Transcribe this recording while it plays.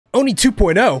ONI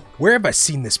 2.0? Where have I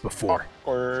seen this before?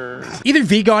 Either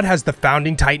V-God has the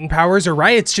founding Titan powers or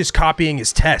Riot's just copying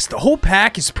his test. The whole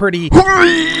pack is pretty...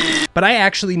 But I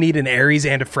actually need an Ares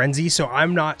and a Frenzy, so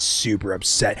I'm not super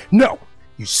upset. No!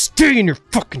 You stay in your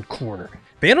fucking corner.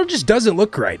 Vandal just doesn't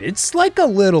look right. It's like a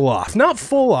little off. Not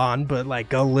full on, but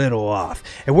like a little off.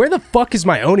 And where the fuck is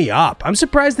my ONI op? I'm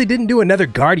surprised they didn't do another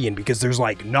Guardian because there's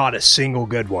like not a single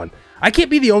good one. I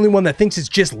can't be the only one that thinks it's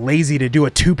just lazy to do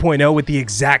a 2.0 with the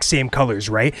exact same colors,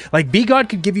 right? Like V-God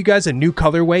could give you guys a new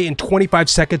colorway in 25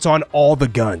 seconds on all the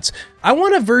guns. I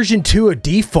want a version 2 of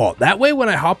default. That way when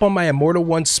I hop on my Immortal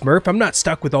 1 Smurf, I'm not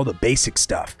stuck with all the basic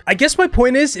stuff. I guess my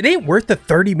point is, it ain't worth the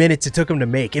 30 minutes it took them to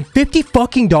make. And $50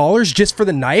 fucking just for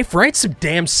the knife, right? Some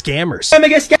damn scammers.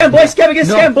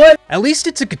 Scam boy! At least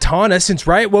it's a katana since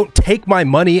Riot won't take my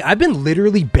money. I've been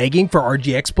literally begging for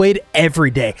RGX Blade every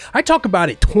day. I talk about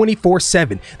it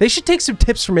 24/7. They should take some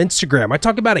tips from Instagram. I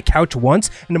talk about a couch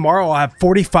once, and tomorrow I'll have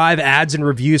 45 ads and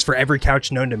reviews for every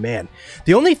couch known to man.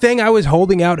 The only thing I was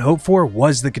holding out hope for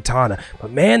was the katana,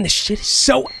 but man, this shit is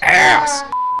so ass.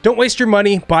 Don't waste your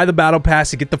money, buy the battle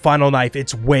pass and get the final knife,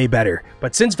 it's way better.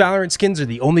 But since Valorant skins are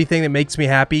the only thing that makes me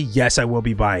happy, yes, I will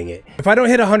be buying it. If I don't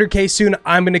hit 100k soon,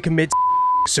 I'm gonna commit.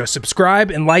 So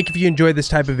subscribe and like if you enjoy this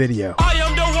type of video. I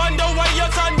am the one, your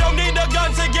son don't need a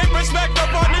gun to get respect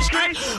up on the street.